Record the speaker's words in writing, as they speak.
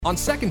On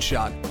Second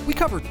Shot, we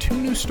cover 2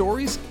 new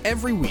stories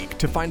every week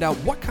to find out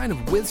what kind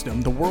of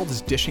wisdom the world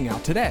is dishing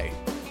out today.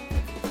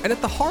 And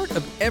at the heart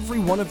of every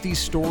one of these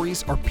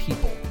stories are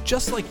people,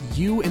 just like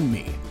you and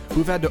me,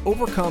 who've had to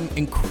overcome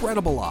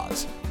incredible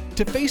odds,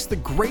 to face the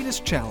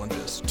greatest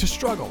challenges, to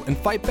struggle and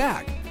fight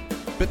back.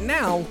 But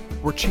now,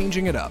 we're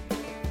changing it up.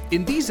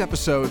 In these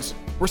episodes,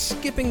 we're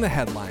skipping the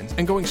headlines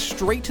and going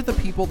straight to the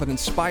people that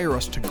inspire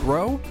us to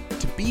grow,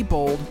 to be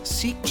bold,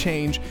 seek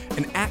change,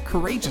 and act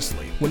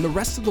courageously when the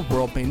rest of the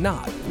world may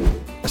not.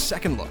 A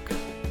second look,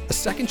 a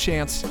second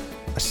chance,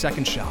 a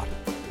second shot.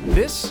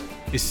 This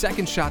is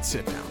Second Shot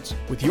Sit-Downs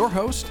with your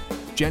host,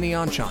 Jenny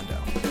Anchondo.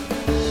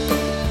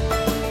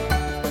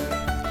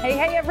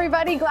 Hey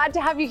everybody, glad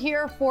to have you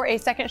here for a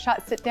Second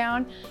Shot Sit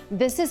Down.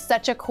 This is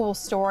such a cool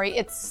story.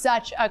 It's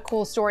such a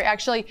cool story.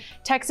 Actually,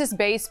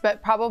 Texas-based,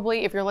 but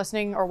probably if you're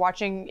listening or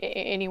watching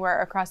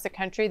anywhere across the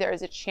country, there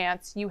is a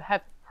chance you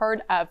have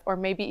heard of or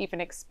maybe even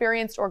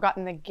experienced or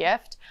gotten the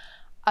gift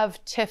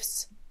of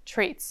Tiff's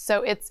Treats.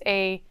 So it's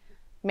a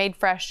made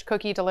fresh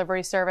cookie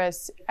delivery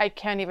service. I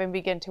can't even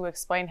begin to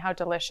explain how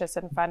delicious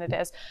and fun it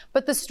is.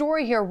 But the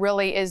story here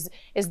really is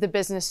the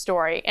business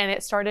story, and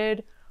it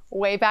started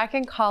way back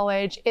in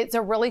college. It's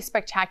a really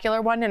spectacular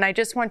one, and I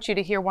just want you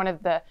to hear one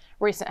of the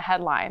recent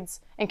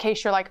headlines in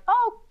case you're like,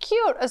 oh,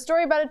 cute, a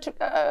story about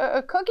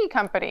a cookie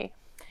company.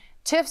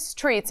 Tiff's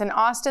Treats, an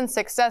Austin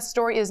success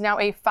story, is now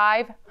a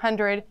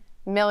 $500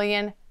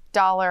 million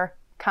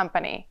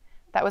company.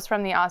 That was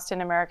from the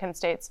Austin American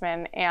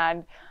Statesman,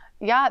 and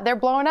yeah, they're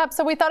blowing up.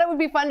 So we thought it would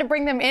be fun to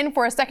bring them in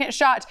for a second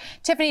shot.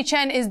 Tiffany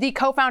Chen is the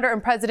co-founder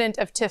and president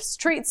of Tiff's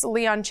Treats.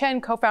 Leon Chen,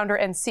 co-founder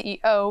and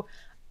CEO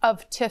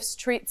of Tiff's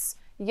Treats.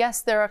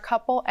 Yes, they're a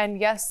couple, and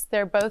yes,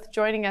 they're both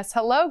joining us.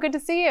 Hello, good to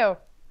see you.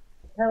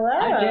 Hello.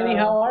 Hi, Jenny.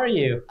 How are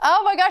you?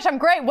 Oh my gosh, I'm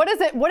great. What does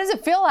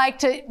it feel like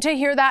to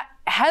hear that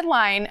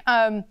headline?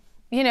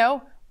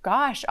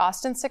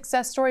 Austin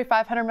success story,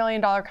 $500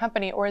 million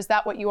company, or is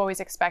that what you always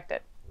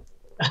expected?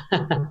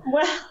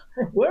 Well,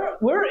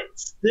 we're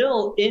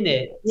still in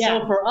it. Yeah.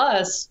 So for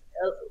us,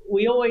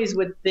 we always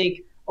would think,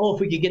 oh, if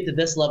we could get to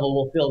this level,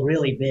 we'll feel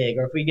really big,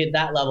 or if we get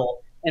that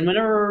level. And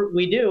whenever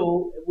we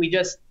do,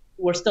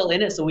 we're still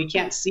in it, so we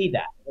can't see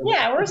that.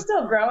 Yeah, we're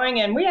still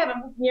growing, and we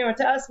haven't,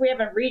 to us, we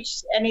haven't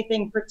reached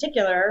anything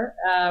particular.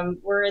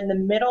 We're in the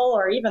middle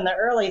or even the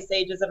early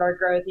stages of our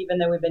growth, even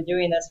though we've been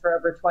doing this for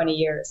over 20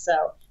 years. So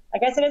I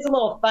guess it is a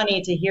little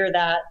funny to hear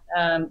that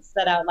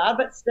said out loud,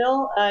 but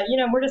still,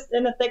 we're just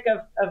in the thick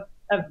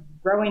of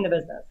growing the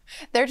business.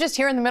 They're just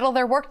here in the middle of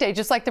their workday,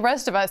 just like the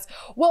rest of us.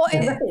 Well,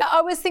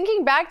 I was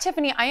thinking back,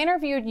 Tiffany, I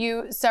interviewed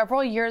you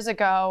several years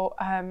ago,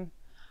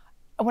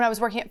 when I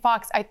was working at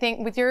Fox, I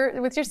think with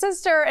your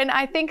sister, and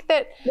I think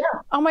that,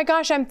 oh my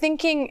gosh, I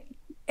think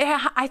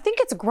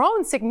it's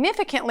grown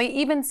significantly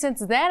even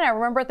since then. I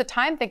remember at the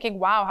time thinking,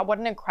 wow, what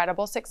an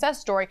incredible success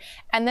story.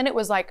 And then it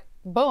was like,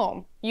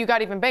 boom, you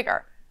got even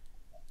bigger.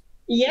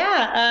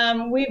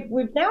 Yeah,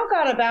 we've now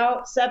got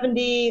about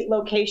 70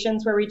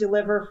 locations where we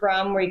deliver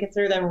from, where you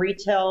consider them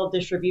retail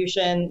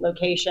distribution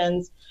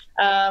locations.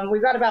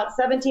 We've got about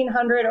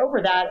 1,700 over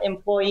that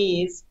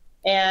employees.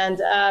 And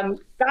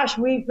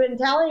we've been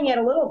tallying it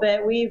a little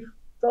bit. We've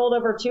sold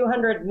over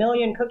 200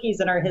 million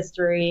cookies in our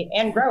history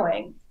and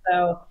growing.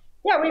 So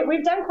yeah,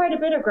 we've done quite a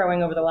bit of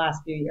growing over the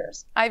last few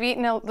years. I've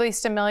eaten at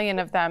least 1 million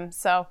of them.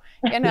 So,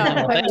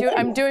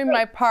 I'm doing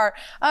my part.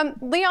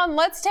 Leon,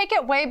 let's take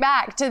it way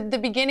back to the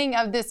beginning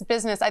of this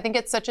business. I think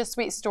it's such a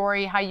sweet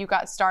story how you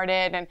got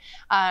started, and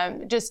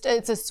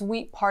it's a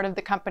sweet part of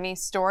the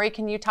company's story.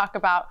 Can you talk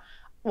about,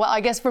 well,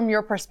 I guess from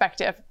your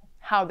perspective,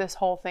 how this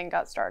whole thing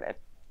got started?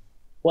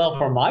 Well,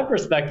 from my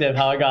perspective,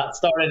 how I got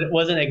started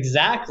wasn't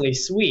exactly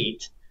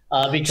sweet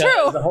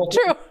because the whole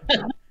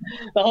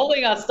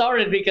thing got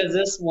started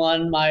because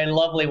my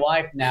lovely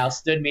wife now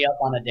stood me up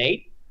on a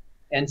date.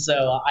 And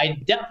so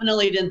I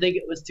definitely didn't think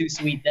it was too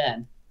sweet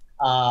then.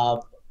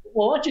 Well,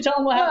 why don't you tell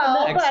them what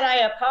happened next? But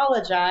I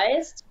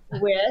apologized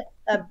with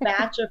a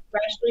batch of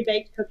freshly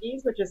baked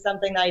cookies, which is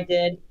something I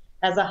did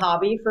as a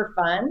hobby for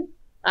fun.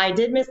 I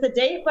did miss the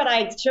date, but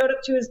I showed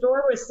up to his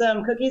door with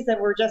some cookies that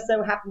were just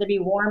so happened to be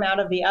warm out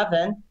of the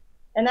oven.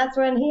 And that's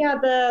when he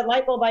had the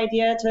light bulb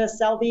idea to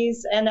sell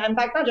these. And in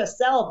fact, not just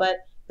sell, but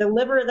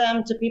deliver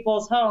them to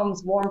people's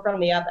homes warm from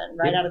the oven,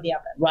 right out of the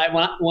oven. Right.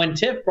 When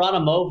Tiff brought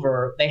them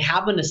over, they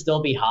happened to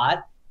still be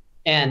hot.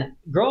 And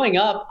growing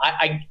up,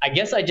 I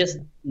guess I just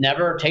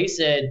never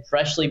tasted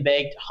freshly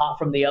baked, hot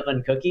from the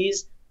oven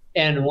cookies.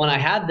 And when I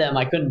had them,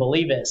 I couldn't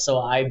believe it. So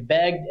I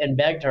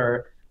begged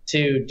her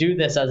to do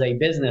this as a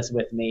business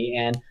with me.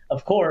 And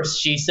of course,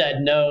 she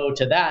said no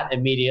to that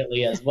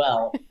immediately as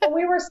well. Well,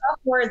 we were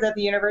sophomores at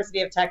the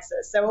University of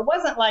Texas. So it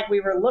wasn't like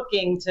we were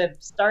looking to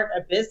start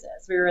a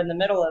business. We were in the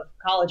middle of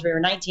college. We were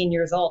 19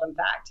 years old, in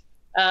fact.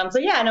 I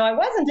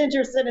wasn't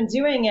interested in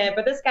doing it,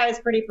 but this guy's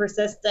pretty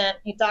persistent.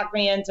 He talked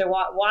me into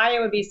why it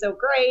would be so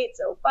great,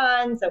 so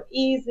fun, so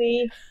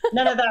easy.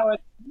 None of that was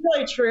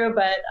really true,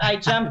 but I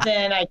jumped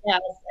in, I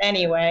guess,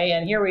 anyway.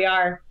 And here we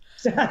are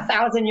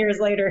 1,000 years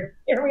later,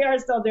 here we are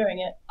still doing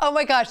it. Oh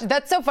my gosh,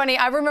 that's so funny.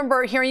 I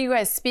remember hearing you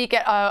guys speak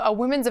at a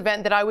women's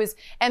event that I was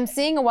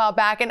emceeing a while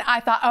back, and I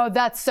thought, oh,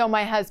 that's so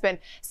my husband.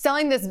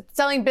 Selling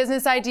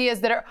business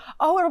ideas that are,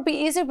 oh, it'll be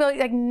easy, but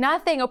like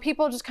nothing. Oh,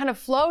 people just kind of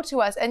flow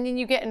to us, and then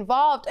you get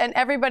involved, and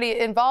everybody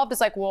involved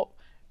is like, well,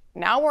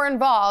 now we're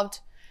involved.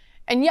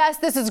 And yes,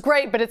 this is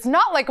great, but it's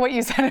not like what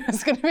you said it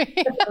was going to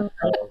be.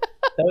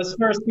 Those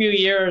first few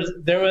years,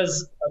 there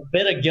was a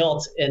bit of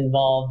guilt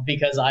involved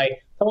because I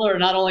told her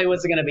not only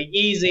was it going to be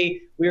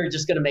easy, we were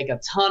just going to make a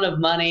ton of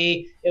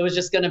money. It was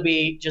just going to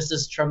be just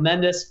this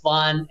tremendous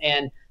fun.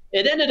 And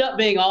it ended up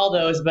being all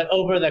those, but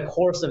over the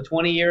course of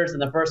 20 years, in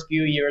the first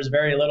few years,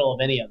 very little of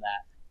any of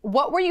that.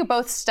 What were you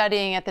both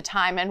studying at the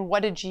time, and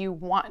what did you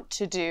want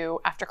to do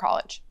after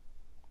college?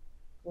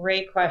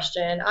 Great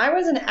question. I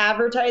was an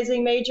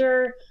advertising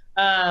major.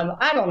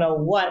 I don't know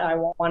what I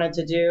wanted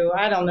to do.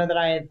 I don't know that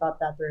I had thought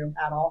that through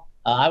at all.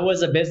 I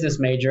was a business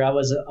major. I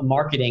was a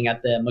marketing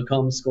at the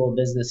McCombs School of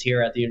Business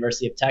here at the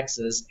University of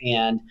Texas.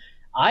 And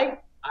I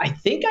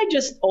think I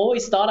just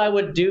always thought I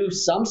would do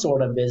some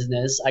sort of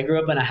business. I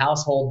grew up in a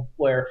household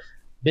where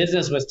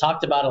business was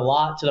talked about a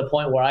lot, to the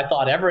point where I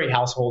thought every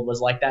household was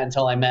like that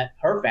until I met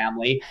her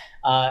family.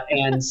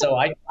 And so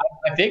I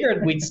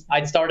figured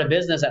I'd start a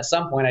business at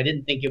some point. I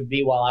didn't think it would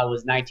be while I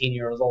was 19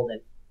 years old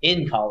and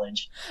in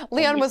college.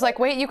 Leon was like,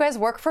 wait, you guys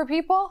work for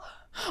people?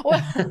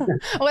 What's up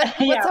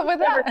with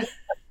that?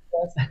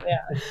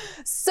 Yeah.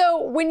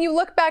 So when you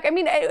look back, I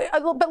mean,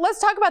 but let's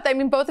talk about that. I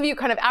mean, both of you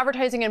kind of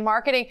advertising and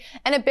marketing,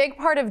 and a big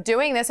part of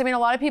doing this, I mean, a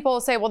lot of people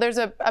say, well, there's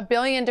a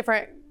billion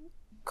different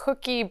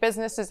cookie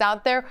businesses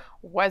out there.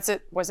 Was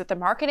it the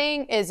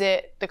marketing? Is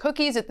it the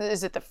cookies?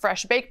 Is it the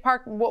fresh baked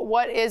part?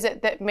 What is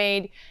it that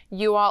made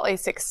you all a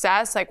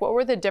success? Like, what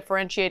were the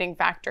differentiating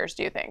factors,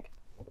 do you think?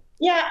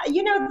 Yeah,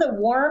 the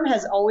warm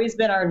has always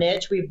been our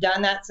niche. We've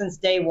done that since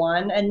day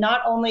one, and not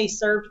only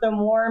served them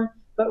warm,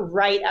 but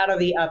right out of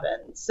the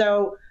oven.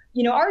 So,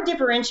 our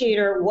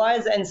differentiator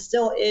was and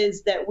still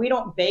is that we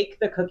don't bake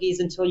the cookies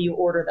until you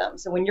order them.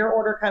 So when your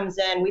order comes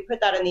in, we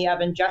put that in the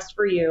oven just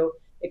for you.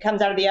 It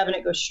comes out of the oven,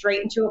 it goes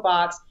straight into a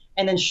box,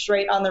 and then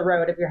straight on the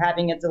road if you're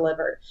having it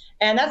delivered.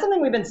 And that's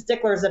something we've been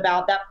sticklers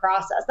about, that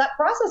process. That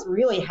process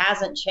really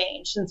hasn't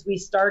changed since we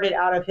started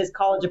out of his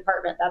college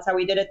apartment. That's how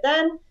we did it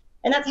then.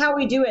 And that's how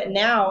we do it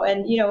now.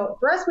 And,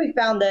 for us, we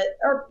found that,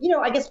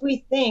 I guess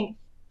we think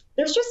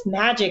there's just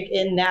magic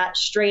in that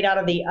straight out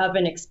of the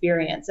oven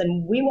experience.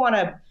 And we want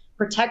to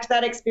protect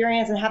that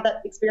experience and have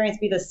that experience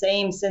be the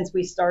same since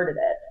we started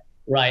it.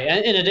 Right.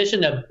 And in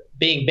addition to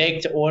being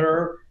baked to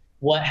order,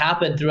 what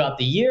happened throughout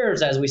the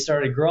years as we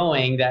started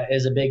growing that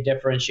is a big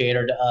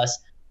differentiator to us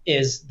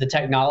is the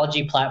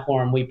technology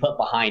platform we put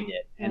behind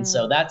it. And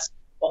so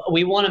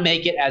we want to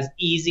make it as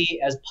easy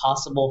as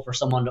possible for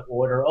someone to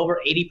order. Over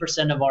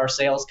 80% of our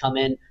sales come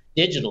in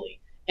digitally.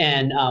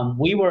 And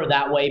we were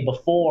that way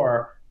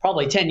before.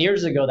 Probably 10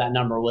 years ago, that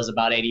number was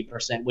about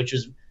 80%, which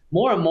is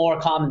more and more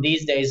common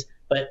these days.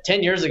 But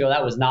 10 years ago,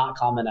 that was not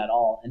common at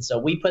all. And so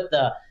we put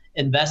the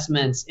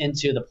investments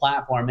into the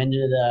platform,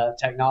 into the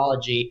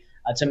technology,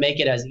 to make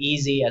it as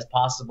easy as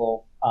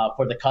possible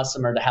for the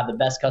customer to have the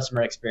best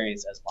customer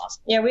experience as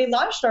possible. Yeah, we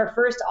launched our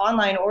first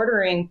online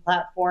ordering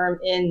platform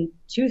in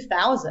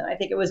 2000. I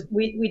think it was,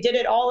 we did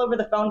it all over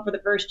the phone for the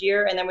first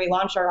year, and then we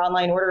launched our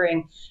online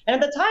ordering. And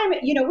at the time,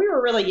 we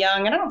were really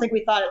young, and I don't think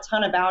we thought a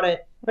ton about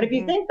it. But if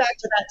you think back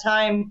to that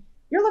time,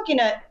 you're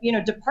looking at,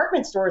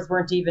 department stores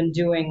weren't even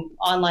doing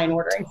online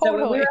ordering.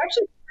 Totally. So we were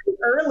actually pretty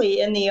early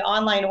in the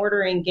online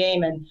ordering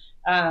game. And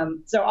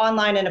so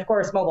online and, of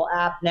course, mobile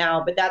app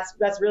now. But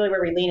that's really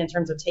where we lean in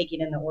terms of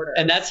taking in the order.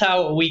 And that's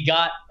how we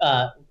got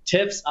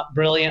Tiff's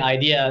brilliant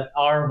idea.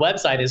 Our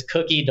website is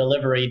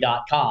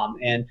cookiedelivery.com.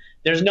 And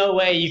there's no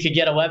way you could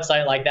get a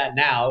website like that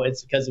now.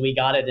 It's because we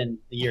got it in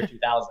the year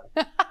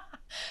 2000.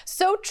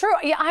 So true.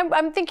 Yeah,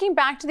 I'm thinking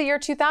back to the year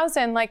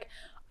 2000. Like,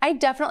 I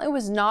definitely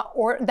was not,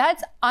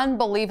 that's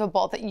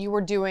unbelievable that you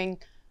were doing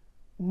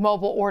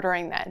mobile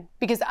ordering then,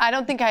 because I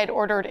don't think I had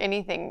ordered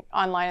anything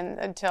online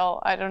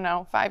until, I don't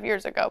know, 5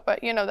 years ago, but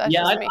that's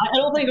just me. I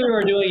don't think we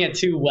were doing it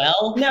too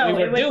well. No,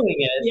 we were doing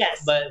it,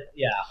 yes. But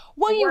yeah.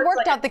 Well, you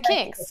worked out the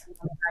kinks.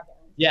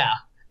 Yeah.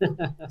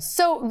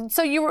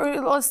 So you were,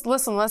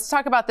 let's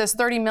talk about this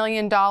 $30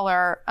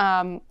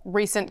 million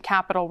recent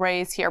capital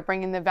raise here,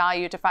 bringing the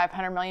value to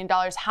 $500 million.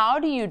 How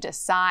do you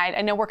decide?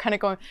 I know we're kind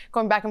of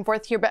going back and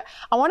forth here, but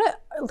I want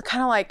to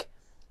kind of like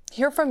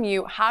hear from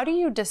you. How do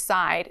you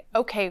decide,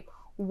 okay,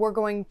 we're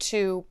going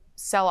to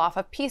sell off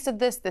a piece of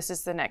this. This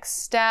is the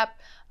next step.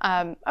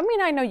 I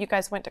mean, I know you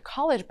guys went to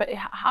college, but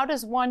how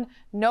does one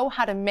know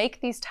how to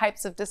make these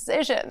types of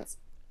decisions?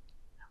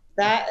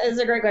 That is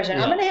a great question.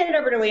 Yeah. I'm going to hand it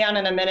over to Leon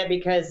in a minute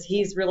because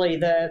he's really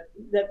the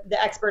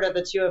expert of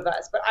the two of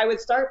us. But I would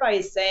start by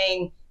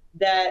saying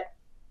that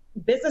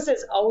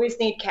businesses always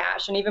need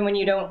cash. And even when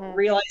you don't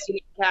realize you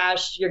need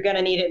cash, you're going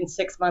to need it in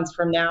 6 months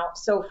from now.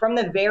 So from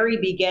the very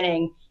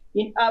beginning,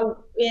 when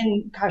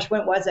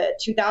was it?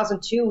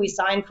 2002, we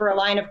signed for a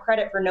line of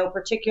credit for no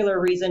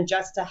particular reason,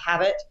 just to have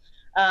it.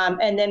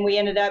 And then we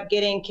ended up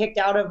getting kicked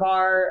out of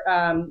our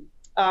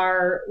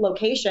our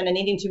location and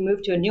needing to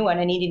move to a new one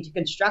and needing to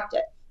construct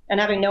it and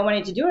having no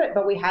money to do it,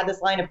 but we had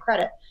this line of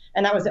credit.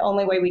 And that was the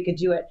only way we could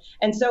do it.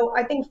 And so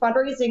I think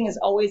fundraising is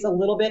always a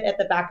little bit at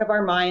the back of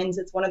our minds.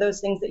 It's one of those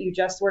things that you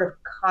just sort of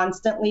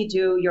constantly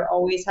do. You're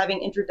always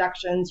having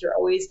introductions. You're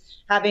always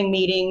having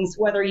meetings,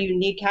 whether you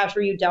need cash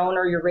or you don't,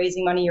 or you're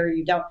raising money or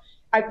you don't.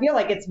 I feel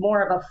like it's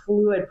more of a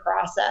fluid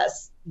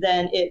process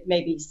than it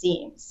maybe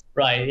seems.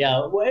 Right.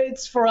 Yeah.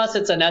 It's for us,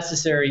 it's a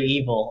necessary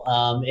evil.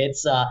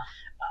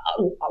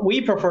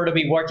 We prefer to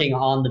be working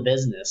on the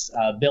business,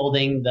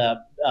 building the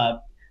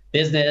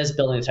business,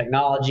 building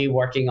technology,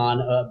 working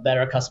on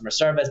better customer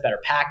service, better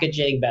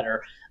packaging,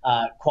 better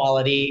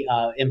quality,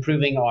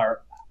 improving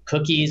our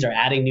cookies or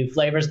adding new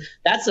flavors.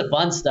 That's the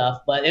fun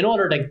stuff. But in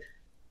order to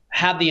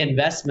have the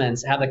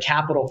investments, have the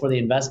capital for the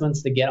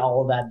investments to get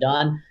all of that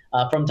done,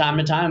 from time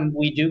to time,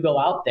 we do go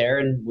out there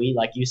and we,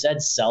 like you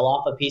said, sell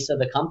off a piece of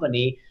the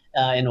company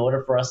in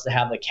order for us to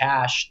have the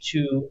cash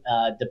to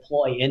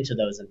deploy into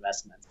those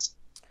investments.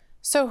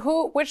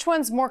 So which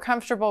one's more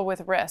comfortable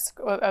with risk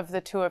of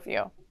the two of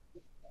you?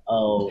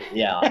 Oh,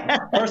 yeah.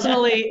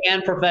 Personally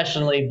and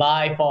professionally,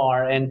 by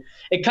far. And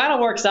it kind of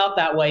works out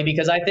that way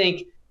because I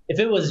think if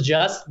it was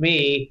just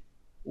me,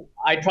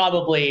 I'd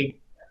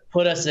probably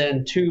put us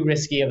in too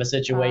risky of a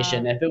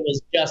situation. If it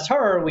was just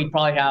her, we'd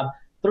probably have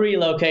 3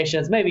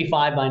 locations, maybe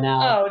 5 by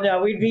now. Oh,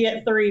 no, we'd be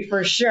at 3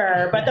 for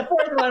sure. But the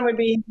 4th one would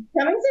be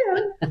coming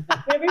soon.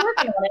 We'll be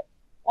working on it.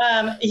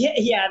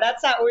 Yeah,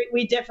 that's how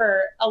we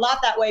differ a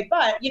lot that way.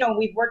 But,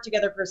 we've worked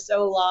together for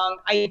so long.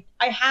 I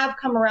have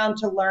come around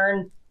to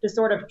learn to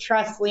sort of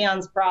trust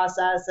Leon's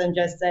process and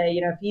just say,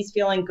 if he's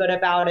feeling good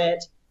about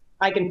it,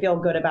 I can feel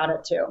good about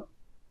it too.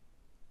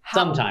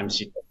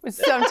 Sometimes.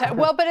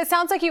 Well, but it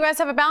sounds like you guys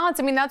have a balance.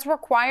 I mean, that's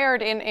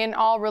required in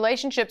all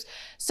relationships.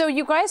 So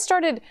you guys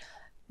started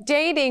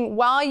dating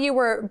while you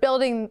were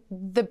building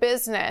the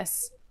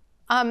business.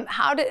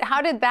 How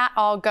did that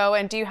all go?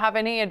 And do you have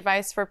any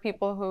advice for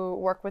people who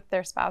work with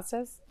their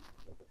spouses?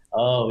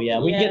 Oh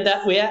yeah, we get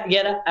that. We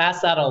get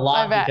asked that a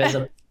lot because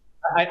of,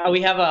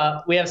 we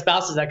have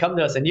spouses that come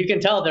to us, and you can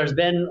tell there's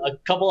been a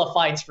couple of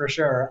fights for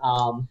sure.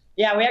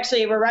 Yeah,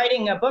 we're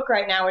writing a book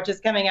right now, which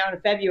is coming out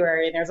in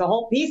February, and there's a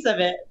whole piece of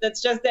it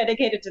that's just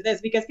dedicated to this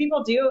because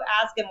people do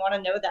ask and want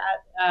to know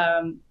that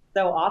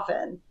so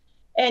often.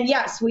 And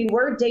yes, we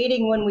were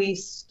dating when we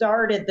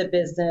started the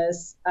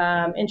business.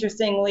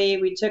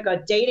 Interestingly, we took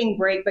a dating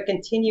break but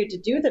continued to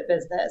do the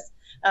business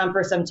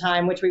for some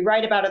time, which we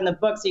write about in the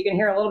book. So you can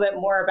hear a little bit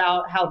more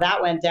about how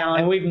that went down.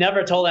 And we've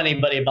never told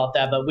anybody about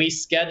that, but we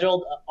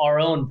scheduled our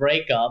own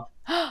breakup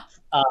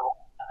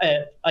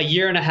a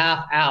year and a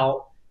half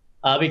out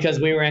because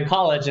we were in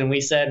college and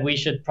we said we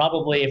should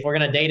probably, if we're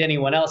going to date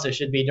anyone else, it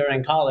should be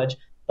during college.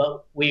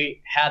 But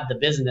we had the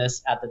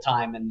business at the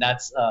time, and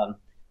that's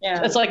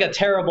it's like a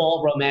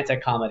terrible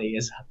romantic comedy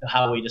is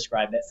how we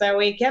describe it. So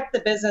we kept the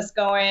business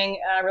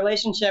going,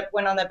 relationship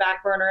went on the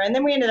back burner, and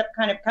then we ended up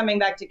kind of coming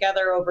back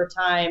together over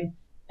time.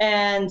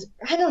 And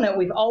I don't know,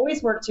 we've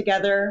always worked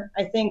together.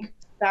 I think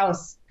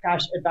spouse,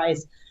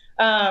 advice.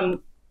 Do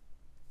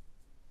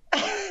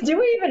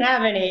we even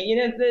have any?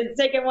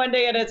 Take it one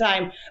day at a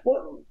time.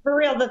 Well, for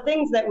real, the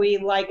things that we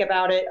like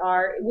about it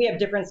are we have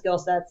different skill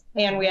sets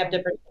and we have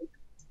different,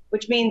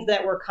 which means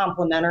that we're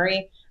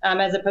complementary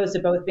as opposed to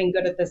both being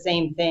good at the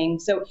same thing.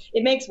 So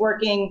it makes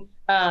working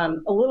a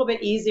little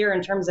bit easier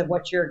in terms of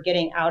what you're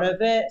getting out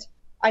of it.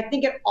 I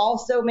think it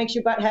also makes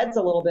you butt heads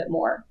a little bit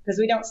more because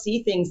we don't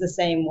see things the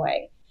same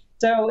way.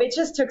 So it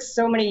just took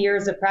so many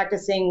years of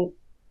practicing.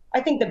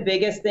 I think the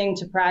biggest thing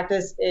to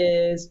practice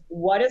is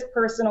what is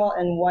personal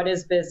and what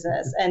is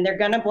business. And they're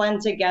going to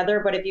blend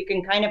together. But if you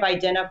can kind of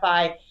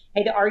identify,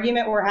 hey, the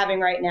argument we're having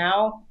right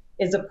now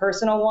is a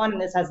personal one,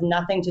 and this has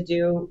nothing to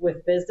do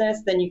with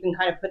business, then you can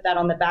kind of put that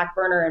on the back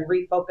burner and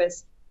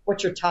refocus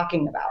what you're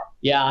talking about.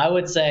 Yeah, I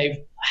would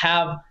say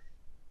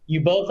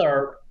you both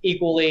are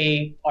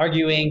equally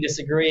arguing,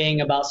 disagreeing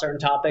about certain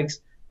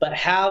topics, but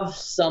have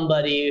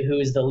somebody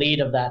who's the lead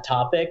of that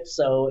topic.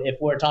 So if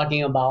we're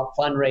talking about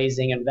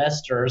fundraising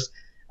investors,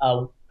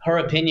 her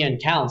opinion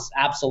counts,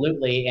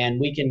 absolutely, and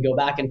we can go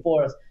back and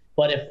forth.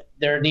 But if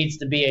there needs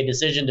to be a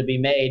decision to be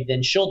made,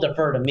 then she'll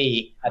defer to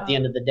me at the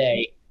end of the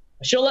day.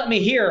 She'll let me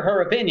hear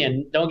her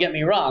opinion, don't get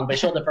me wrong, but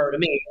she'll defer to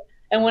me.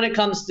 And when it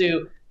comes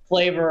to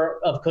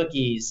flavor of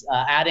cookies,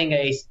 adding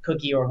a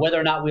cookie, or whether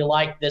or not we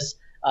like this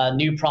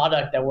new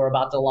product that we're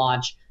about to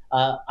launch,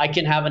 I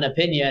can have an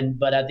opinion,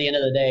 but at the end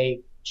of the day,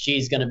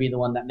 she's going to be the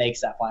one that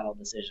makes that final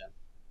decision.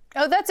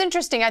 Oh, that's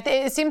interesting.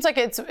 It seems like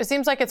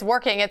it's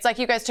working. It's like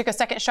you guys took a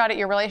second shot at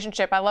your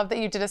relationship. I love that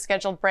you did a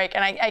scheduled break,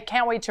 and I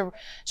can't wait to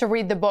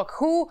read the book.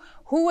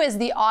 Who is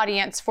the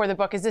audience for the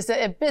book? Is this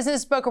a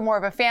business book or more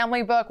of a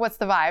family book? What's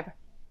the vibe?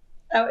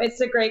 Oh,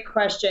 it's a great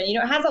question.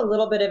 It has a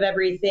little bit of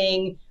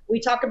everything. we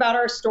talk about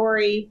our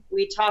story.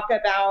 We talk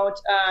about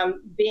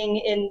being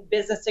in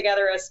business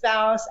together as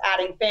spouse,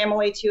 adding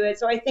family to it.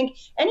 So I think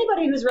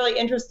anybody who's really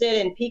interested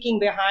in peeking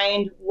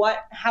behind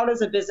how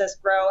does a business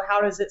grow?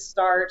 How does it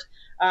start?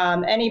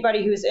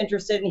 Anybody who's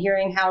interested in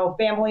hearing how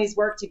families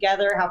work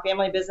together, how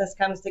family business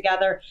comes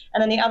together.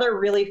 And then the other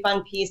really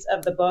fun piece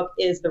of the book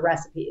is the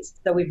recipes.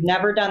 So we've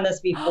never done this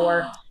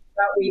before.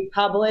 But we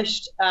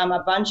published a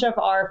bunch of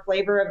our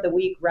flavor of the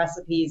week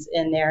recipes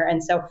in there.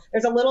 And so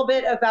there's a little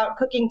bit about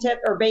cooking tip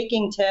or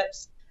baking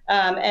tips.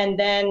 And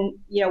then,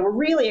 we're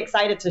really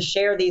excited to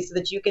share these so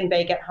that you can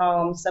bake at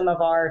home some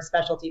of our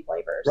specialty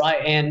flavors.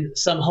 Right. And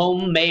some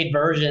homemade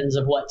versions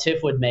of what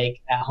Tiff would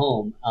make at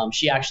home.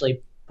 She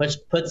actually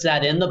puts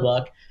that in the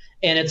book.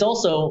 And it's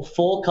also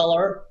full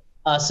color.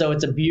 So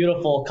it's a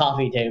beautiful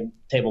coffee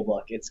table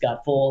book. It's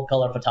got full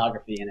color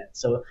photography in it.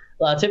 So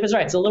Tiff is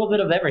right. It's a little bit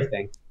of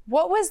everything.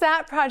 What was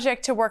that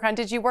project to work on?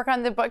 Did you work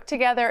on the book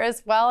together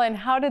as well? And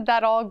how did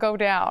that all go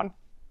down?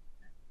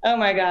 Oh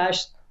my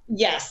gosh.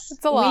 Yes,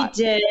 it's a lot.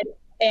 We did.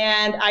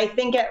 And I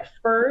think at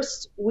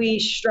first we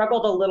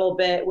struggled a little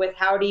bit with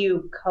how do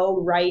you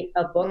co-write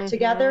a book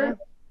together.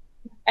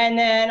 And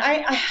then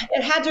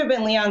it had to have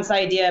been Leon's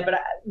idea, but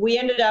we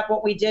ended up,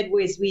 what we did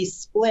was we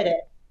split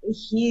it.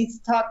 He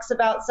talks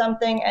about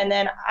something and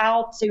then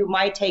I'll do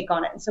my take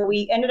on it. And so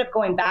we ended up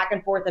going back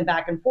and forth and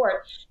back and forth.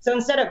 So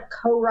instead of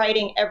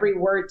co-writing every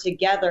word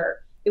together,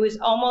 it was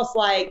almost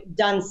like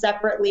done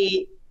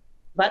separately,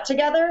 but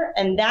together.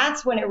 And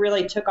that's when it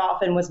really took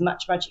off and was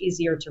much, much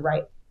easier to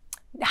write.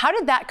 How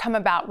did that come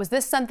about? Was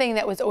this something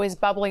that was always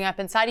bubbling up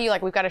inside of you?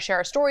 Like, we've got to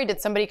share a story.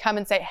 Did somebody come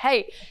and say,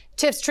 hey,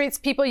 Tiff's Treats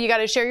people, you got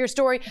to share your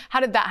story?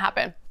 How did that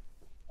happen?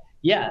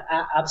 Yeah,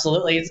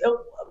 absolutely.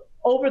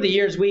 Over the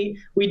years, we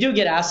do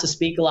get asked to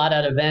speak a lot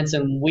at events,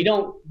 and we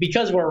don't,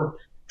 because we're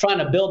trying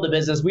to build the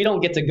business, we don't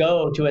get to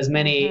go to as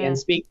many and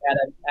speak at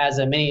as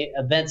many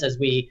events as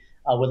we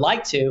would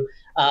like to.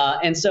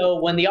 And so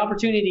when the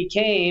opportunity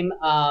came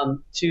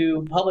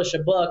to publish a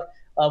book,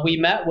 we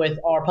met with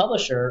our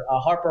publisher,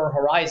 Harper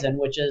Horizon,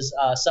 which is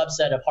a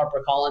subset of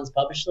HarperCollins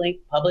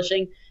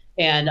Publishing,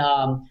 and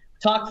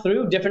talked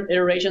through different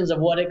iterations of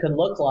what it could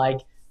look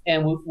like.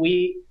 And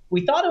we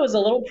thought it was a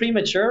little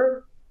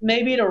premature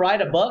maybe to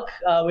write a book.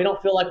 We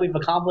don't feel like we've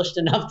accomplished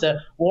enough to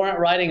warrant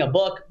writing a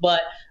book.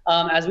 But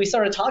as we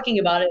started talking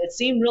about it, it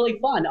seemed really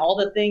fun. All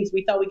the things,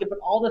 we thought we could put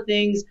all the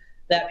things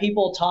that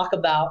people talk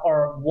about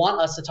or want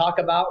us to talk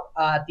about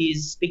at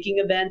these speaking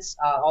events,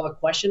 all the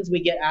questions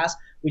we get asked,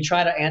 we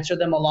try to answer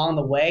them along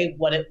the way,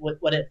 what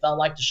it felt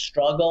like to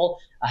struggle,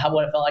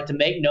 what it felt like to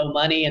make no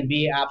money and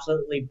be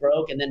absolutely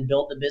broke and then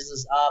build the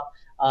business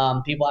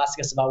up. People ask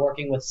us about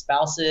working with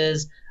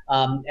spouses.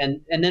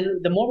 And then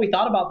the more we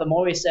thought about it, the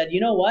more we said,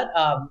 you know what,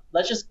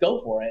 let's just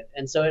go for it.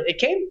 And so it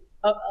came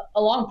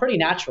along pretty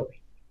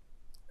naturally.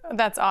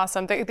 That's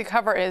awesome. The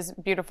cover is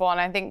beautiful. And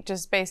I think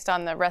just based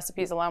on the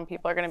recipes alone,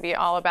 people are going to be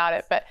all about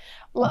it. But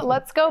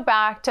let's go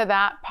back to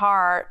that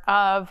part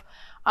of,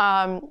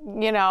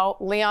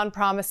 Leon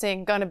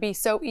promising, going to be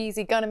so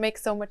easy, going to make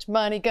so much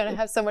money, going to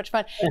have so much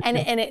fun, and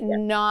it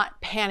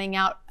not panning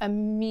out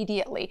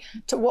immediately.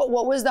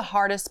 What was the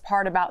hardest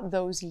part about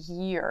those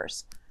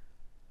years?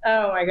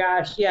 Oh my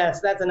gosh,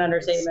 yes, that's an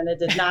understatement. It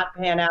did not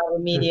pan out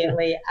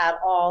immediately at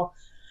all.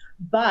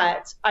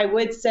 But I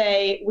would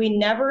say we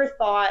never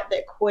thought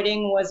that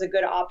quitting was a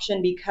good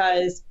option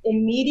because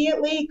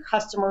immediately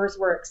customers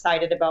were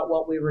excited about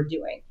what we were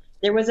doing.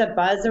 There was a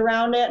buzz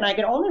around it, and I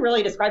can only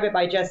really describe it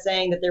by just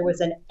saying that there was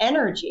an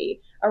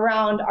energy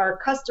around our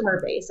customer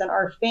base and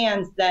our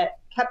fans that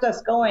kept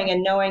us going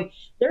and knowing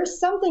there's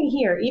something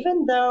here.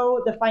 Even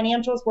though the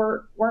financials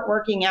weren't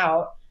working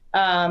out,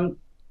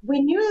 we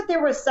knew that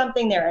there was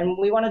something there, and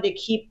we wanted to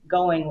keep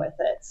going with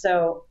it.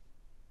 So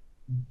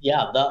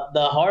yeah,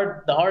 the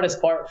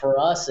hardest part for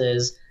us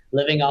is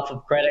living off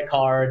of credit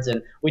cards.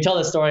 And we tell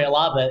this story a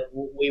lot, but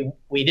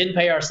we didn't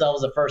pay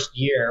ourselves the first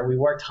year. We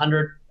worked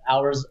 100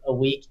 hours a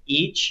week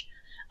each.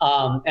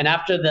 And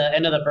after the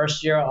end of the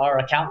first year, our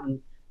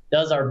accountant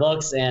does our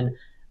books, and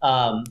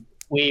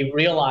we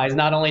realized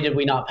not only did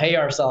we not pay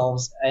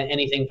ourselves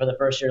anything for the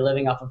first year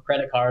living off of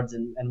credit cards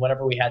and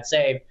whatever we had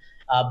saved,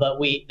 but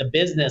the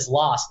business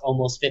lost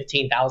almost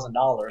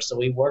 $15,000. So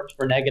we worked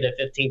for negative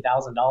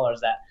 $15,000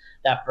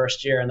 that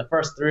first year. And the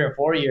first 3 or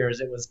 4 years,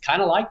 it was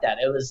kind of like that.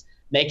 It was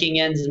making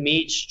ends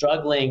meet,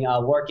 struggling,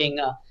 working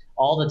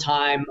all the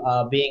time,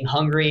 being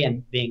hungry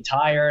and being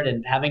tired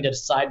and having to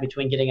decide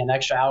between getting an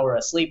extra hour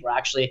of sleep or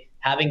actually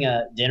having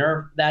a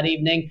dinner that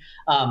evening.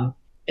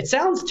 It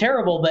sounds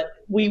terrible, but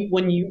we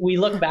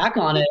look back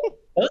on it,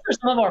 those are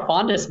some of our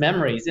fondest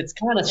memories. It's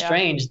kind of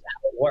strange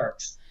how it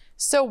works.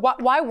 So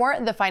why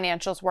weren't the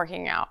financials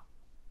working out?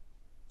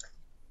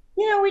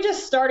 We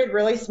just started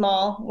really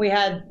small.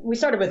 We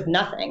started with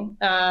nothing.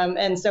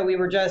 And so we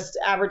were just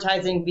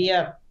advertising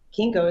via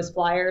Kinko's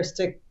flyers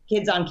to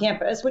kids on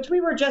campus, which we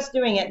were just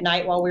doing at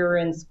night while we were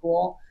in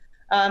school.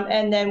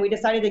 And then we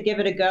decided to give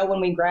it a go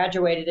when we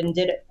graduated and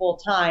did it full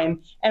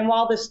time. And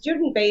while the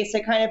student base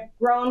had kind of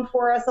grown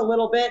for us a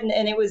little bit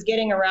and it was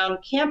getting around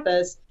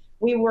campus,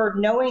 we were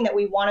knowing that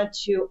we wanted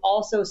to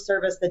also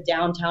service the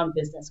downtown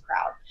business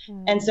crowd.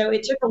 And so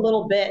it took a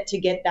little bit to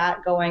get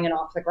that going and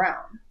off the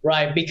ground.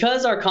 Right.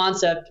 Because our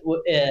concept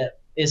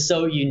is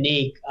so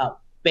unique,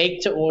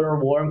 bake to order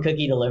warm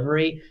cookie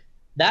delivery,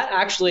 that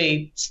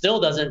actually still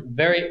doesn't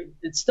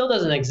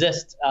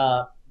exist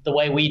the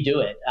way we do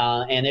it.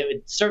 And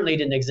it certainly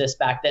didn't exist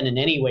back then in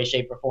any way,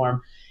 shape, or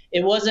form.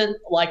 It wasn't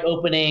like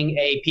opening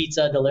a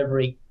pizza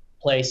delivery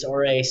place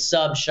or a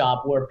sub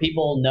shop where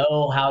people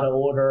know how to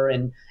order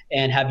and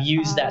have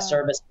used that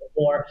service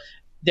before.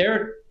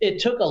 It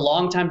took a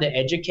long time to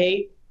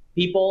educate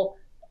people.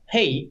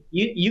 Hey,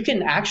 you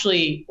can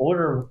actually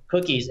order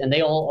cookies and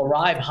they'll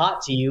arrive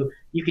hot to you.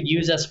 You could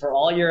use us for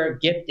all your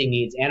gifting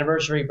needs,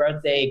 anniversary,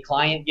 birthday,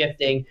 client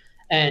gifting.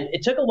 And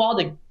it took a while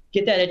to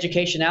get that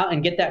education out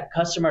and get that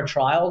customer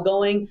trial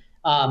going.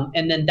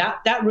 And then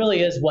that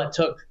really is what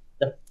took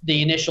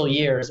the initial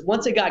years.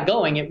 Once it got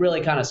going, it really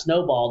kind of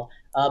snowballed.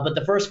 But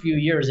the first few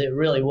years, it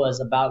really was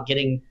about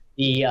getting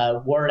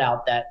the word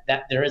out that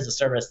there is a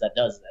service that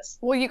does this.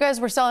 Well, you guys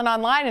were selling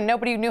online and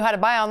nobody knew how to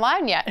buy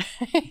online yet.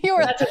 You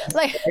were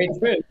like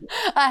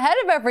ahead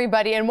of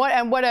everybody. And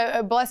what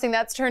a blessing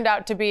that's turned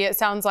out to be, it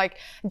sounds like,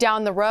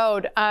 down the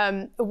road.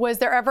 Was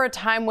there ever a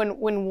time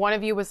when one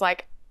of you was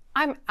like,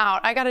 I'm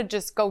out, I got to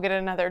just go get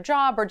another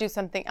job or do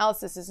something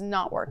else, this is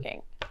not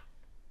working?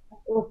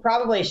 We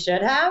probably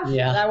should have.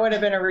 Yeah. That would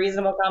have been a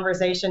reasonable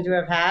conversation to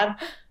have had.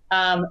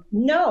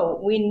 No,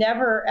 we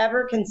never,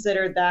 ever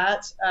considered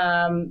that.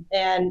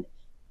 And,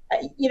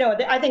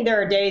 I think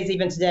there are days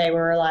even today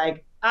where we're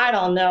like, I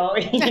don't know,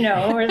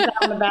 we're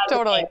down about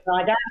totally.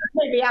 Like, I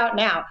may be out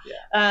now,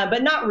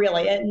 but not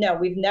really. No,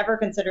 we've never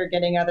considered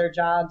getting other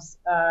jobs.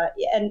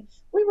 And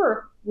we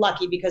were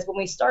lucky because when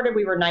we started,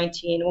 we were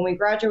 19. When we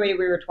graduated,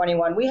 we were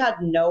 21. We had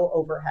no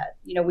overhead.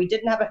 We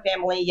didn't have a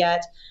family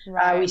yet.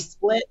 Right. We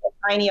split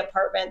a tiny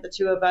apartment, the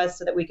two of us,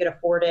 so that we could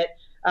afford it.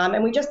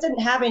 And we just didn't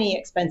have any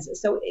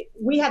expenses. So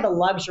we had the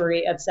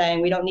luxury of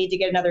saying, we don't need to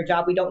get another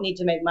job. We don't need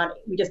to make money.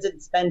 We just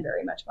didn't spend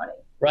very much money.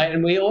 Right.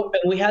 And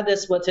we had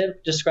this, what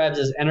Tiff describes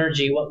as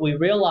energy. What we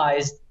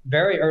realized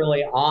very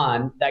early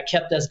on that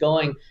kept us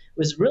going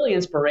was really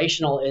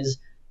inspirational is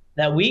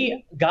that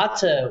we got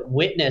to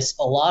witness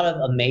a lot of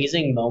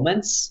amazing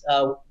moments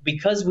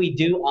because we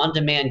do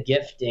on-demand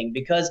gifting,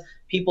 because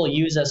people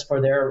use us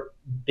for their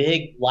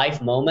big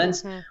life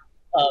moments.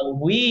 Mm-hmm.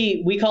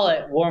 We call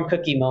it warm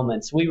cookie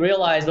moments. We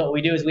realize what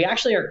we do is we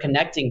actually are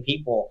connecting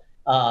people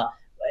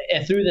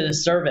through the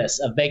service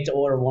of bake to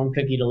order warm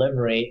cookie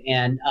delivery,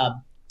 and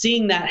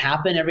seeing that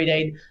happen every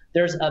day.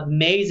 There's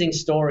amazing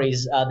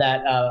stories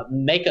that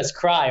make us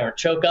cry or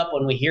choke up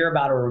when we hear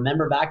about or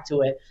remember back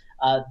to it.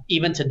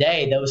 Even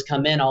today, those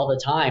come in all the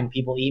time.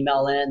 People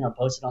email in or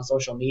post it on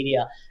social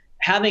media.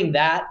 Having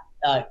that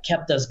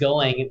kept us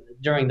going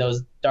during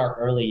those dark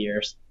early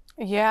years.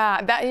 Yeah,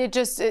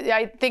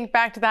 I think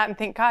back to that and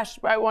think, gosh,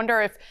 I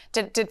wonder if,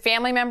 did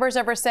family members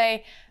ever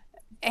say,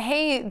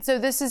 hey, so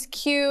this is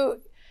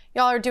cute,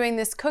 y'all are doing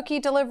this cookie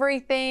delivery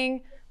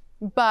thing,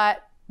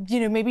 but,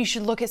 maybe you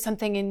should look at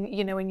something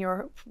in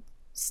your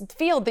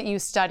field that you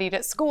studied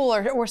at school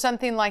or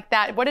something like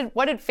that.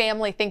 What did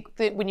family think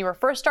when you were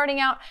first starting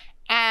out,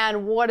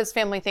 and what does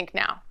family think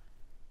now?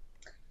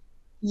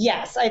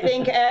 Yes, I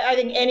think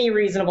any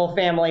reasonable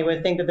family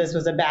would think that this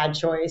was a bad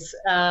choice.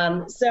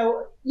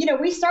 So,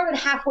 we started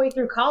halfway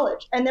through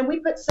college, and then we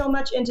put so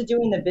much into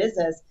doing the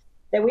business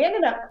that we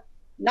ended up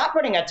not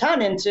putting a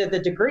ton into the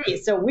degree.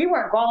 So we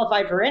weren't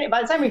qualified for any.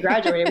 By the time we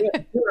graduated, we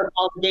had fewer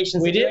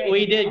qualifications. We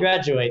did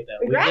graduate though.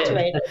 We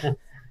graduated,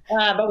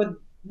 but with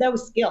no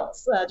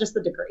skills, just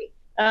the degree.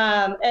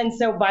 And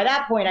so by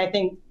that point, I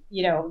think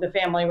the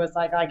family was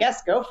like, I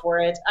guess go for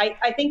it.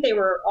 I think they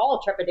were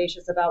all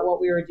trepidatious about what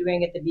we were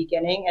doing at the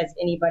beginning, as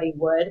anybody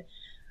would.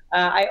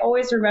 I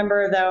always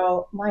remember,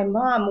 though, my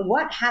mom,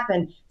 what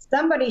happened?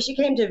 She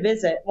came to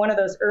visit one of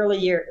those early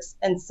years,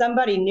 and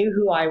somebody knew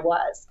who I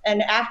was.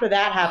 And after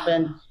that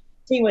happened,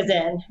 she was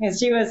in, and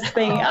she was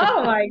thinking,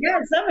 oh my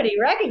God, somebody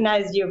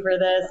recognized you for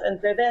this. And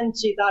so then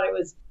she thought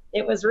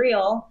it was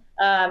real.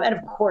 And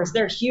of course,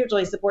 they're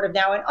hugely supportive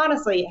now, and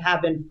honestly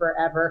have been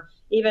forever.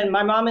 Even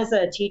my mom is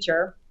a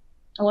teacher.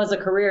 Was a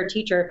career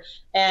teacher.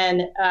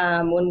 And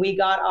when we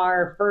got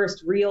our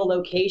first real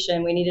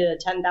location, we needed a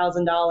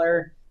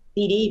 $10,000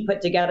 CD put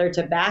together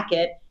to back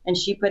it. And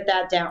she put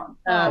that down.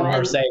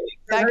 Her savings.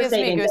 That gives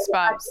me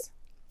goosebumps.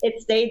 It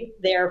stayed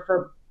there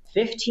for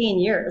 15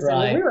 years.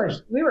 Right. I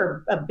mean, we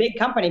were a big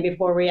company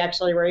before we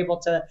actually were able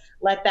to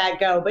let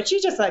that go. But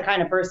she's just the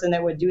kind of person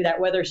that would do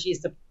that, whether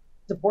she's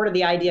supported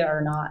the idea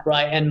or not.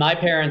 Right. And my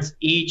parents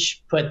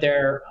each put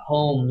their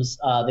homes,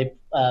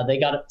 they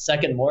got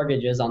second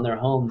mortgages on their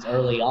homes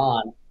early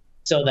on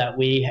so that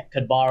we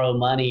could borrow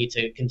money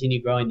to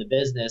continue growing the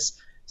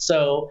business.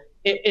 So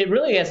it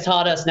really has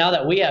taught us, now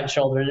that we have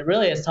children, it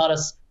really has taught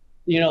us,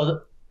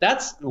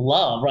 that's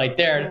love right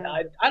there.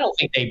 Yeah. I don't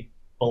think they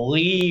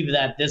believe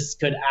that this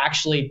could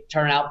actually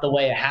turn out the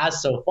way it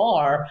has so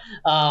far,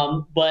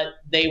 but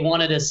they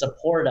wanted to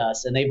support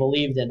us and they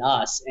believed in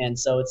us. And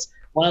so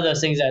one of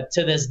those things that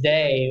to this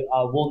day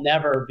we'll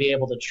never be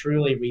able to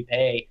truly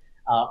repay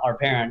our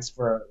parents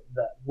for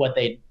what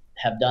they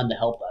have done to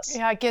help us.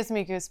 Yeah, it gives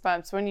me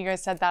goosebumps. When you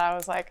guys said that, I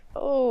was like,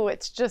 oh,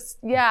 it's just,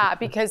 yeah,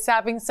 because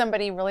having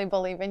somebody really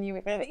believe in you,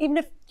 even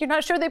if you're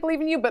not sure they believe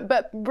in you,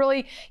 but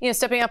really,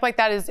 stepping up like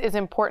that is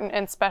important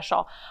and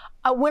special.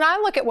 When I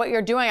look at what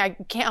you're doing, I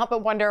can't help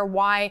but wonder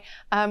why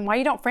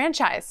you don't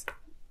franchise.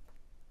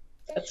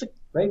 That's a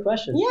great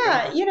question.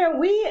 Yeah,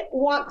 we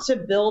want to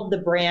build the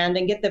brand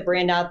and get the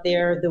brand out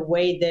there the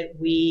way that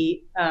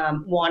we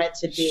want it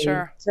to be.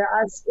 Sure. To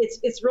us,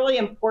 it's really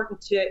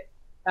important to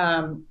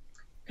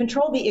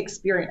control the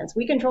experience.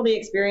 We control the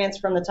experience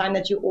from the time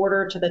that you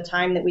order to the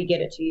time that we get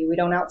it to you. We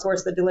don't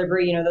outsource the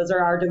delivery. Those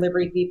are our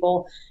delivery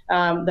people.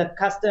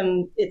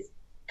 It's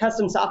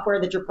custom software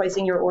that you're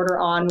placing your order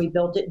on. We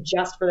built it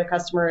just for the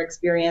customer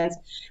experience.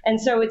 And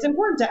so it's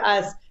important to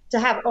us to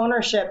have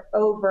ownership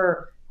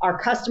over our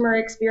customer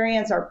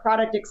experience, our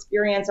product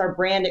experience, our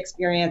brand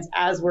experience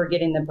as we're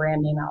getting the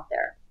brand name out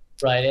there.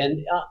 Right.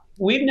 And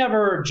we've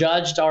never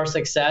judged our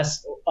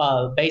success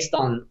based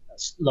on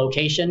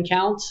location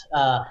count.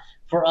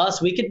 For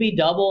us, we could be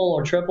double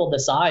or triple the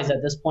size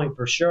at this point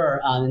for sure,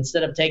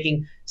 instead of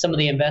taking some of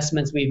the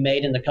investments we've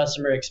made in the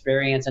customer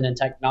experience and in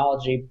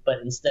technology, but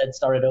instead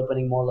started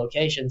opening more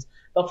locations.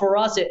 But for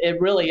us, it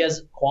really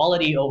is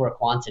quality over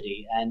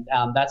quantity. And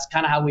that's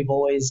kind of how we've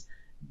always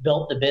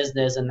built the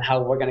business and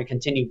how we're going to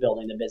continue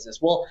building the business.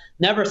 We'll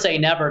never say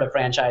never to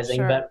franchising,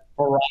 Sure. But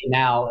for right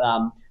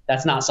now,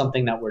 that's not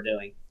something that we're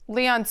doing.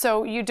 Leon,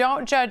 so you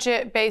don't judge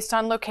it based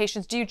on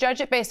locations. Do you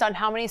judge it based on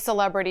how many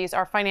celebrities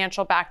are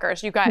financial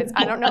backers? You guys,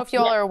 I don't know if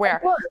y'all are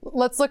aware.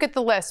 Let's look at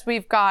the list.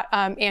 We've got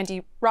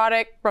Andy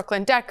Roddick,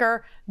 Brooklyn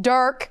Decker,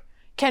 Dirk,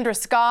 Kendra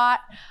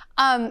Scott.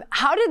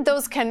 How did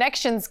those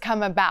connections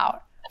come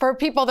about? For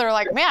people that are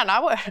like, man, I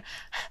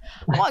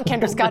want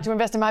Kendra Scott to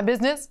invest in my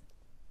business.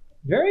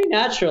 Very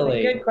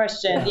naturally. Good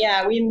question.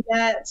 Yeah, we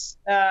met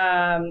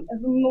them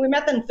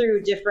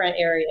through different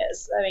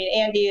areas. I mean,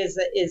 Andy is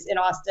in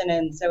Austin,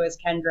 and so is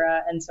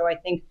Kendra, and so I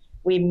think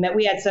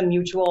we had some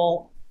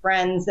mutual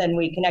friends and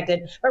we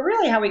connected. But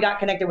really, how we got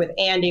connected with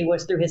Andy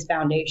was through his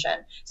foundation.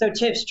 So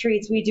Tiff's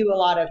Treats, we do a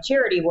lot of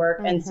charity work,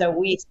 and so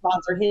we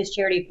sponsored his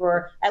charity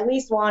for at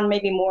least one,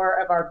 maybe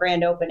more of our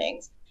grand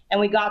openings. And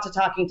we got to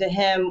talking to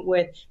him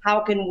with how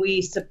can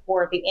we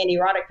support the Andy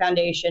Roddick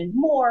Foundation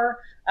more.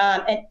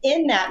 And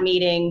in that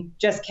meeting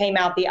just came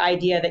out the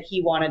idea that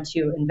he wanted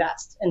to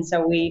invest. And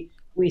so we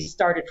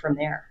started from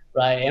there.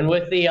 Right. And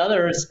with the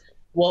others,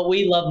 what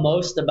we love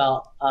most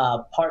about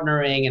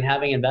partnering and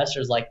having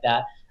investors like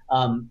that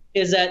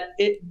is that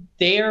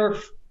they're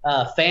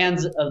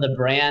fans of the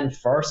brand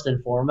first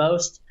and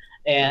foremost,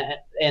 and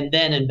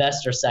then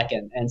investors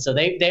second. And so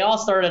they all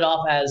started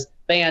off as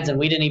fans, and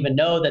we didn't even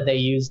know that they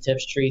used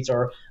Tiff's Treats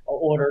or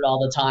ordered all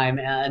the time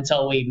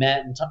until we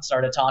met and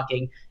started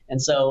talking.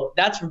 And so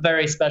that's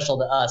very special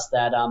to us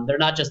that they're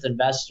not just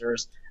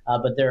investors,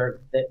 but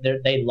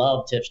they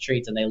love Tiff's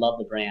Treats and they love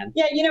the brand.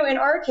 Yeah, in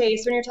our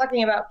case, when you're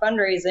talking about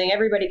fundraising,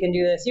 everybody can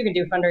do this. You can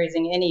do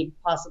fundraising any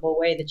possible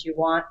way that you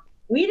want.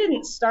 We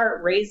didn't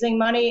start raising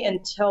money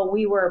until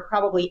we were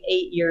probably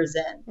 8 years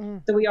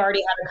in. So we already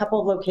had a couple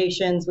of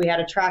locations. We had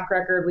a track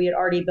record. We had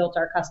already built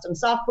our custom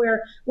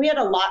software. We had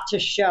a lot to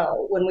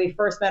show when we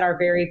first met our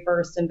very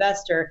first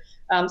investor.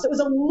 So it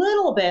was a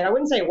little bit, I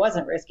wouldn't say it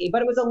wasn't risky,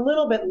 but it was a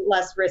little bit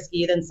less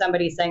risky than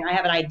somebody saying, I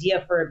have an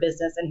idea for a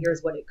business and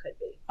here's what it could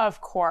be.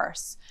 Of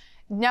course.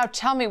 Now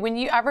tell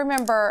me, I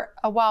remember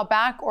a while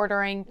back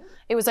ordering,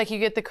 it was like you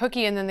get the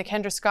cookie and then the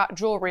Kendra Scott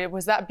jewelry.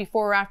 Was that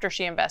before or after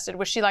she invested?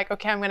 Was she like,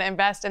 okay, I'm going to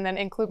invest and then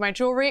include my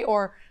jewelry?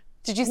 Or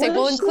did you say,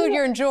 we'll include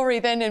your jewelry,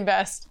 then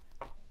invest?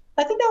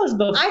 I think that was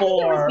before. I think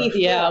it was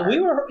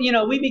before.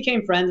 Yeah, we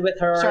became friends with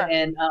her. Sure.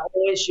 And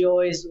she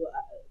always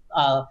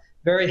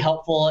very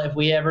helpful. If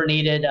we ever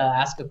needed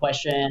ask a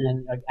question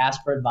and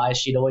ask for advice,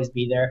 she'd always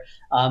be there.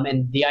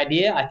 And the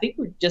idea, I think,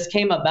 just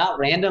came about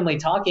randomly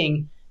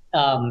talking.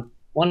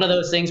 One of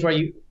those things where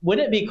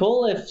wouldn't it be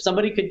cool if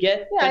somebody could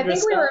get? Yeah, I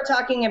think we were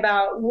talking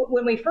about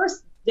when we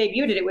first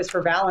debuted it was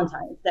for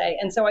Valentine's Day.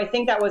 And so I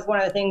think that was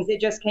one of the things that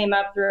just came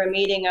up through a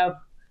meeting of,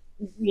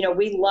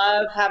 we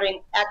love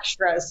having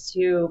extras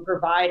to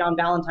provide on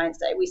Valentine's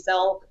Day. We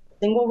sell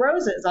single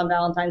roses on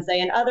Valentine's Day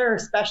and other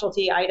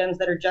specialty items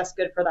that are just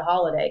good for the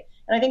holiday.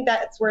 And I think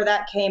that's where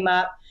that came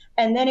up.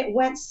 And then it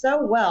went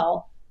so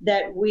well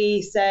that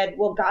we said,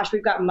 well, gosh,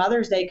 we've got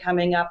Mother's Day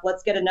coming up.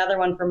 Let's get another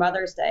one for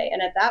Mother's Day.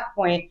 And at that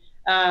point,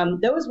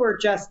 those were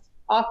just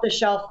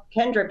off-the-shelf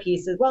Kendra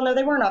pieces. Well, no,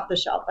 they weren't off the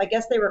shelf. I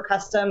guess they were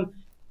custom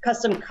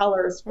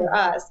colors for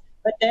us.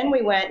 But then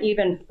we went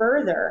even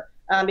further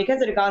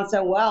because it had gone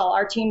so well.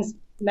 Our teams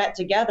met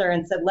together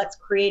and said, let's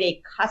create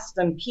a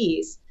custom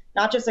piece,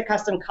 not just a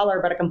custom color,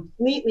 but a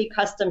completely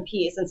custom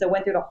piece. And so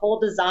went through the whole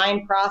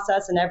design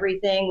process and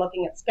everything,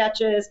 looking at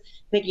sketches,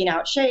 picking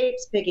out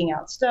shapes, picking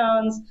out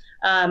stones.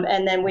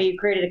 And then we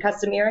created a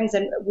custom earrings.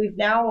 And we've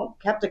now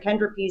kept a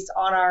Kendra piece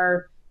on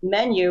our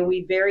menu.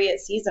 We vary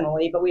it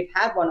seasonally, but we've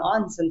had one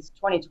on since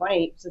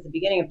 2020, since the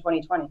beginning of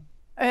 2020.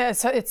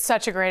 It's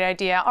such a great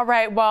idea. All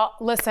right, well,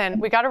 listen,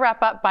 we got to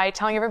wrap up by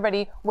telling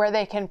everybody where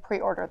they can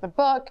pre-order the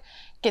book,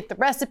 get the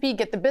recipe,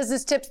 get the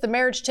business tips, the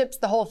marriage tips,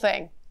 the whole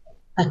thing.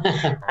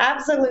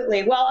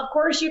 Absolutely. Well, of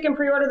course, you can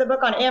pre-order the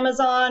book on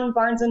Amazon,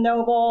 Barnes &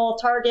 Noble,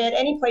 Target,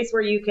 any place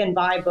where you can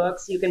buy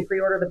books. You can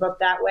pre-order the book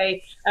that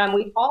way.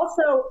 We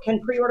also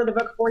can pre-order the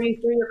book for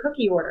you through your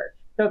cookie order.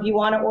 So if you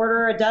want to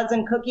order a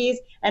dozen cookies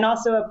and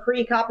also a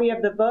pre-copy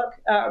of the book,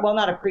 well,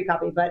 not a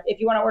pre-copy, but if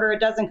you want to order a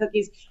dozen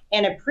cookies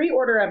and a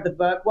pre-order of the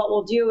book, what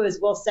we'll do is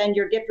we'll send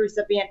your gift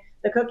recipient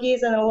the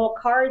cookies and a little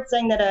card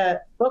saying that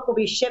a book will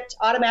be shipped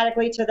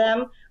automatically to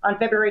them on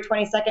February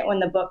 22nd when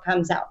the book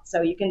comes out.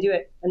 So you can do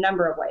it a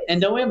number of ways.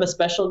 And don't we have a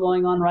special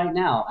going on right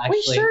now, actually?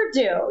 We sure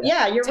do.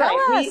 Yeah, you're Tell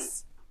right.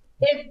 us.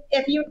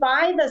 If you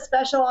buy the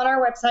special on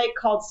our website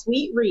called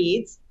Sweet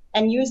Reads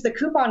and use the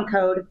coupon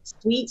code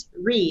Sweet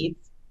Reads,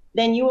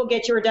 then you will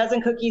get your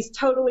dozen cookies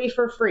totally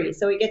for free.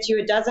 So we get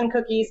you a dozen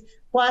cookies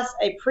plus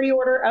a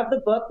pre-order of the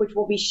book, which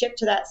will be shipped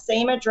to that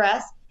same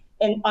address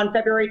on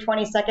February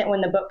 22nd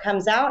when the book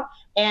comes out.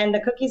 And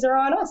the cookies are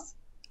on us.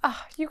 Oh,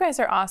 you guys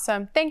are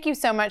awesome. Thank you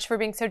so much for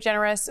being so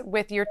generous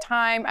with your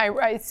time.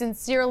 I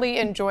sincerely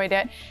enjoyed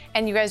it.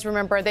 And you guys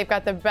remember, they've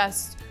got the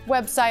best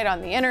website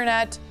on the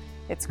internet.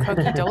 It's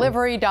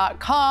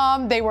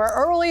cookiedelivery.com. They were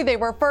early, they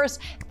were first.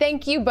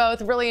 Thank you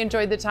both. Really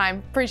enjoyed the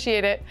time.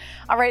 Appreciate it.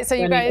 All right, so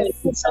you guys.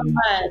 Thank you so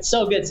much.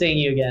 So good seeing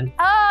you again.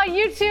 Oh,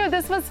 you too.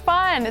 This was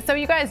fun. So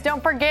you guys,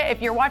 don't forget,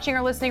 if you're watching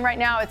or listening right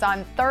now, it's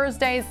on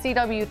Thursdays,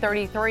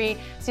 CW33,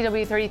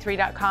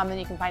 CW33.com. Then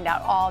you can find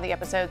out all the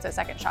episodes at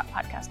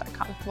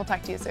secondshotpodcast.com. We'll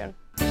talk to you soon.